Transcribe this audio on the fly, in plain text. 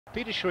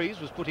Peter Shreves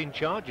was put in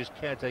charge as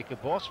caretaker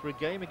boss for a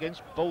game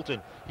against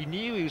Bolton. He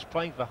knew he was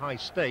playing for high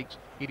stakes.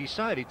 He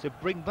decided to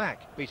bring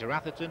back Peter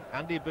Atherton,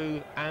 Andy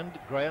Booth and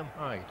Graham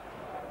Hyde.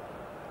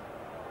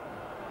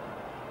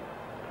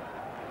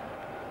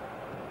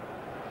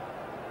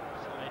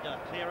 Solid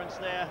clearance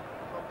there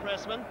from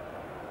Pressman.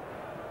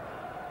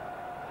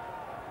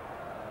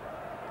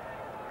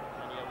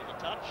 Canio with the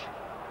touch.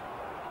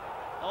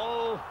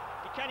 Oh,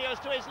 Di Canio's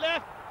to his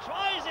left,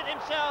 tries it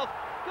himself.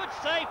 Good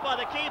save by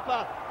the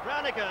keeper,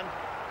 Brannigan.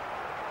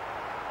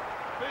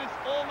 Booth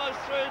almost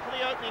through for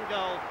the opening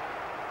goal.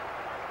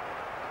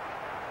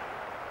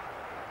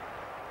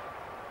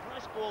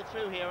 Nice ball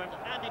through here, and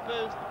Andy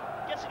Booth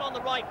gets it on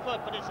the right foot,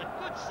 but it's a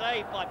good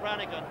save by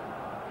Brannigan.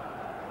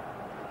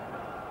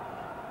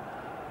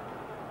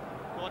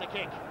 Corner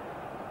kick.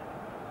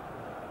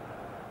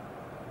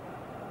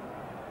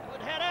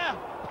 Good header,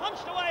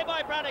 punched away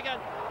by Brannigan.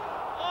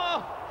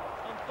 Oh,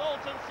 and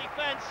Bolton's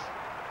defence.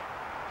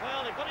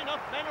 Well, they've got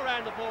enough men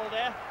around the ball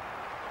there.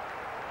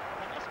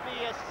 There must be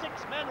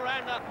 6 men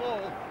around that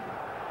ball.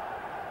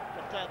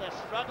 But they're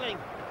struggling.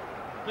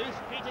 Booth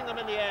beating them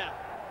in the air.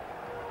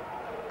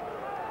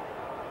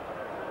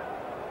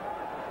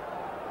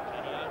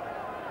 Canio.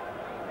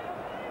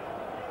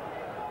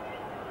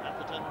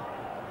 Atherton.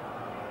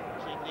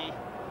 Seeing the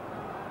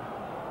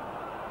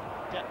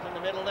depth in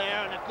the middle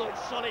there, and a good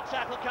solid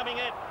tackle coming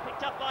in.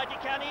 Picked up by Di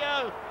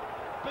Canio.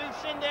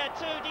 Booth's in there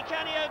too, Di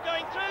Canio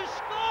going through,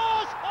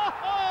 scores!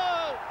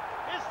 Oh,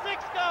 his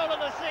 6th goal of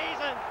the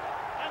season,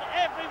 and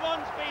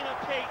everyone's been a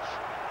peach.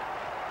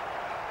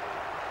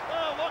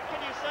 Oh, what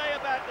can you say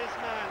about this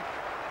man?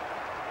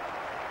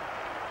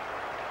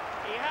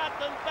 He had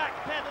them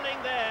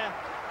backpedaling there.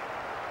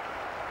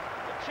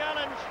 The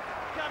challenge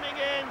coming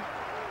in,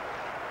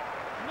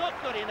 not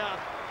good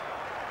enough.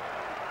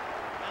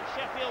 And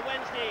Sheffield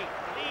Wednesday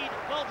lead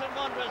Bolton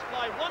Wanderers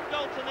by 1-0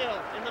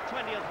 in the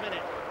 20th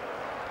minute.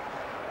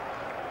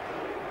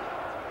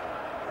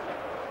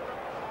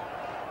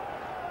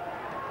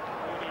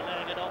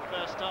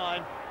 First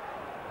time.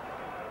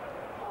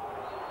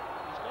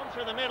 He's gone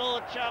through the middle,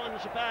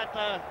 challenge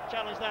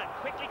that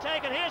quickly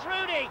taken. Here's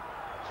Rudy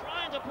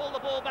trying to pull the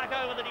ball back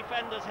over the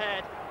defender's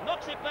head,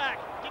 knocks it back.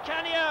 Di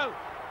Canio,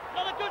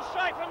 another good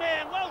strike from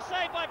him, well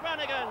saved by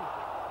Brannigan.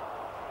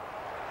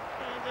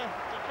 And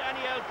Di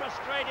Canio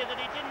frustrated that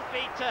he didn't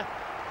beat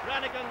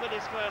Brannigan with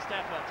his first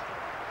effort.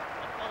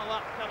 A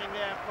follow-up coming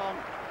there from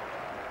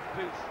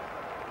Booth.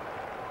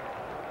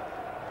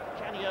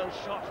 Canio's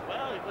shot,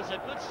 well, it was a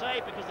good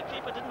save because the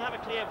keeper didn't have a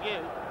clear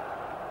view.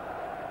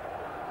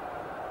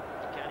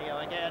 Canio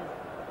again.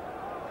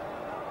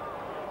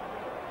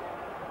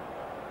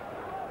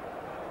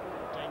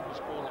 Dangerous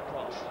ball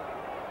across.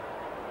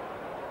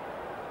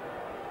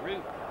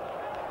 Root.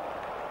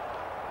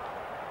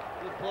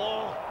 Good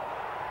ball.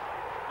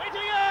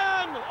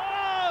 Whittingham!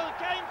 Oh,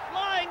 came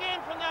flying in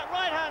from that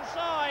right-hand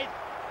side.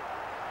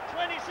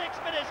 26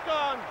 minutes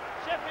gone.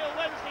 Sheffield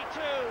Wednesday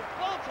 2,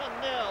 Bolton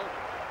 0.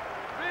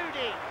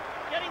 Rudy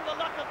getting the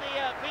luck of the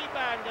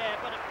rebound there,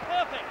 but a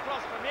perfect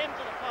cross from him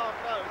to the far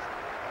post.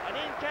 And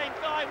in came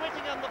Guy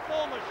Whittingham, the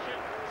former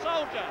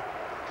soldier,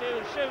 to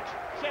shoot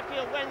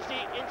Sheffield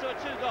Wednesday into a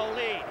 2-goal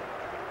lead.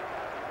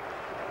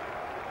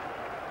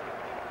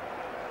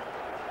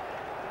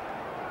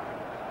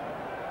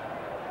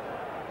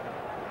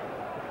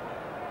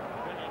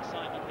 Really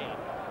excitement here.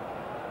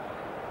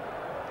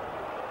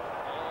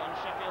 Oh, and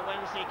Sheffield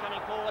Wednesday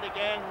coming forward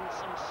again.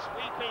 Some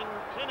sweeping,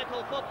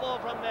 clinical football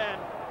from them.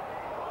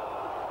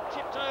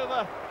 Tipped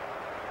over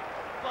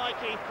by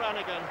Keith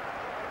Brannigan.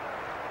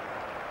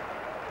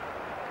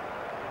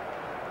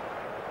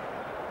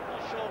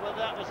 Not sure whether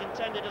that was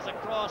intended as a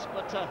cross,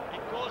 but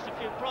it caused a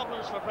few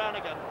problems for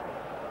Brannigan.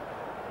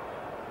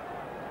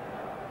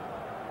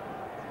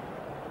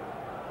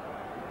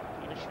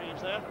 Peter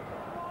Shreves there,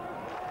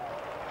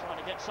 trying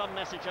to get some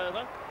message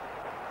over.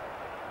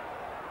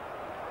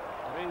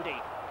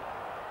 Rudy.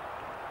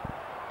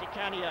 Di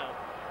Canio.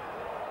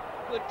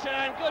 Good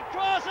turn, good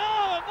cross,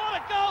 oh, and what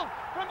a goal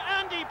from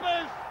Andy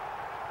Booth.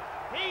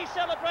 He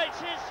celebrates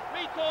his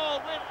recall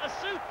with a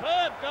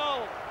superb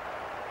goal.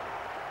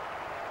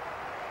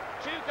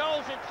 2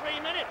 goals in 3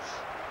 minutes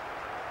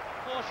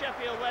for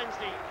Sheffield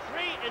Wednesday,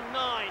 3 in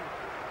 9,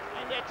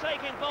 and they're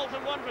taking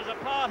Bolton Wanderers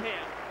apart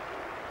here.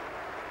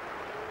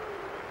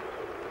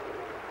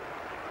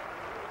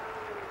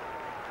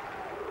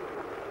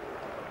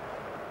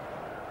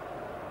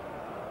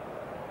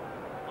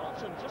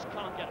 Just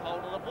can't get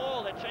hold of the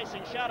ball. They're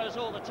chasing shadows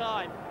all the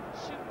time.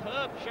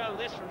 Superb show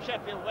this from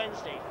Sheffield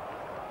Wednesday.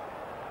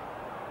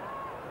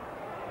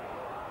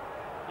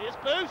 Here's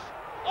Booth.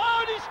 Oh,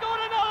 and he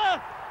scored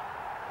another!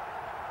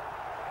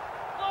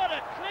 What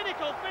a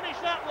clinical finish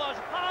that was.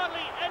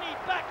 Hardly any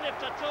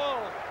backlift at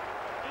all.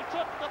 He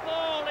took the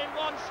ball in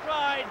one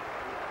stride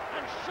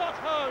and shot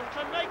home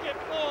to make it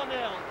 4-0.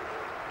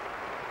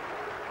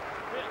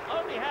 We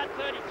only had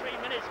 33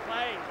 minutes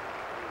playing.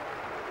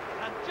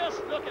 And just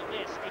look at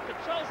this, he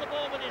controls the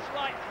ball with his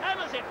right,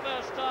 hammers it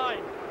first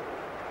time,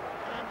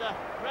 and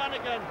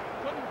Brannigan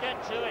couldn't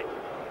get to it.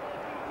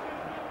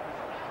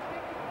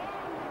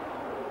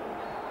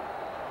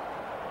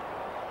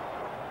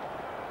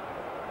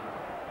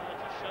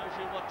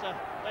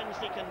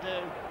 Wednesday can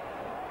do.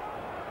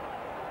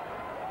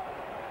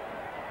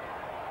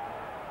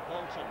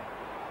 Bolton,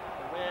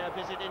 a rare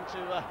visit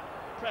into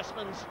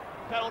Pressman's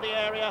penalty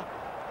area,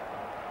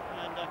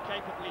 and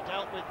capably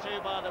dealt with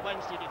too by the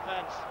Wednesday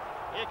defence.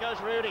 Here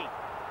goes Rudy.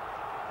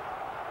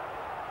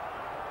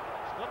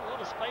 He's got a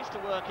lot of space to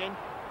work in.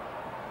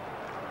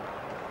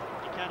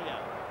 Di Canio.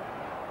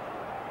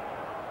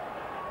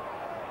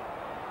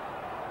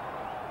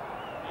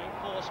 Being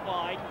forced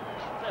wide.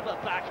 Clever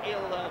back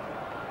heel though.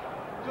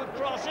 Good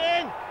cross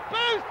in.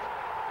 Booth!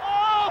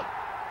 Oh!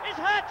 His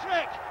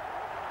hat-trick!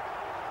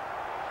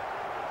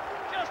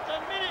 Just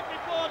a minute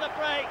before the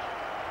break.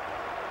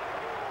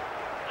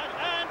 And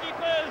Andy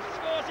Booth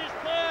scores his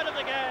third of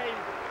the game.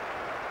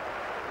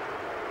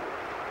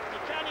 Di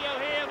Canio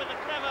here with a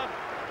clever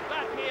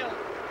back heel,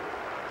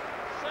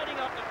 setting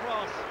up the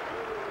cross.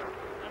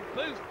 And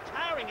Booth,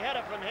 towering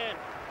header from him.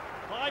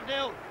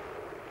 5-0.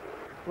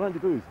 Well, Andy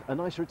Booth, a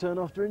nice return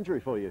after injury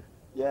for you.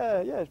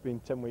 Yeah, it's been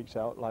 10 weeks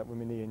out, like with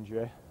my knee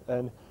injury,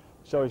 and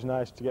it's always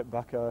nice to get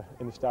back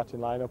in the starting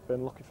lineup.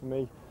 And lucky for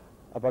me,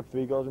 I bagged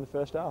 3 goals in the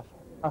first half.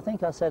 I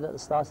think I said at the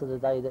start of the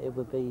day that it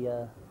would be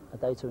a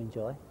day to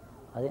enjoy.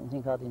 I didn't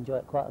think I'd enjoy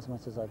it quite as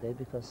much as I did,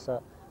 because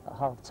at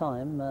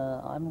half-time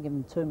I haven't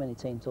given too many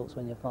team talks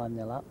when you're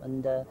 5-0 up,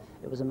 and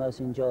it was the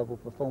most enjoyable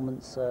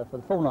performance for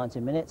the full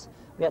 90 minutes.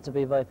 We had to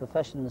be very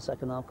professional in the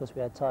second half because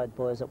we had tired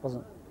boys that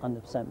wasn't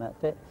 100% match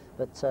fit,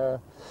 but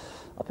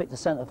I picked a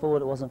centre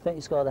forward that wasn't fit.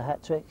 He scored a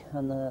hat-trick,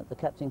 and the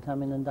captain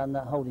came in and done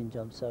that holding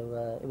job,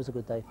 so it was a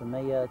good day for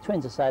me.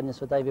 Twins of sadness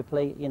for David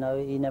Pleat. You know,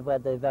 he never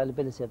had the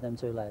availability of them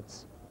 2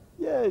 lads.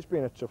 Yeah, it's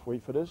been a tough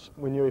week for us.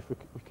 We knew if we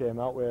came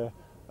out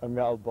and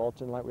rattled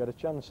Bolton, like we had a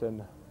chance,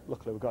 and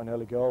luckily we got an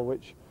early goal,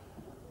 which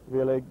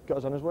really got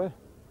us on his way.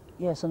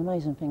 Yeah, it's an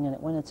amazing thing, isn't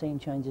it? When a team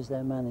changes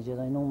their manager,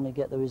 they normally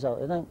get the result.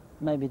 They don't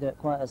maybe do it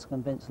quite as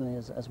convincingly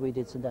as we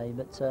did today,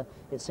 but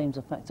it seems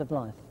a fact of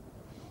life.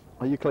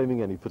 Are you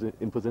claiming any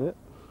input in it?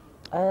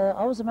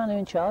 I was the man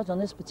in charge on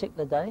this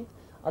particular day.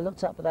 I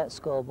looked up at that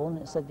scoreboard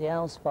and it said the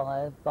Owls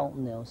 5,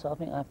 Bolton 0, so I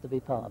think I have to be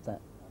part of that.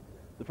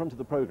 The front of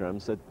the programme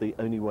said the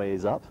only way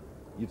is up.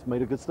 You've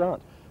made a good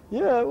start.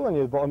 Yeah, we're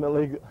only at the bottom of the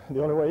league.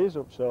 The only way is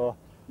up, so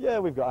yeah,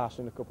 we've got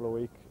Arsenal in a couple of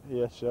weeks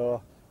here,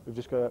 so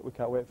we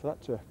can't wait for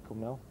that to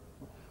come now.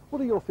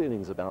 What are your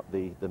feelings about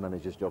the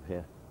manager's job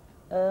here?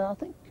 I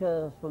think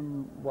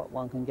from what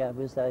one can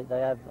gather is they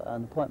have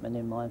an appointment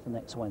in mind for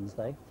next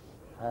Wednesday.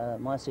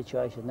 My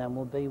situation then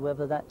will be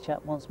whether that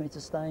chap wants me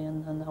to stay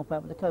and help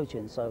out with the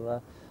coaching,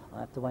 so I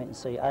have to wait and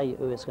see A,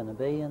 who it's going to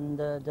be, and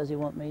does he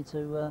want me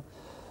to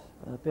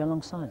be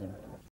alongside him.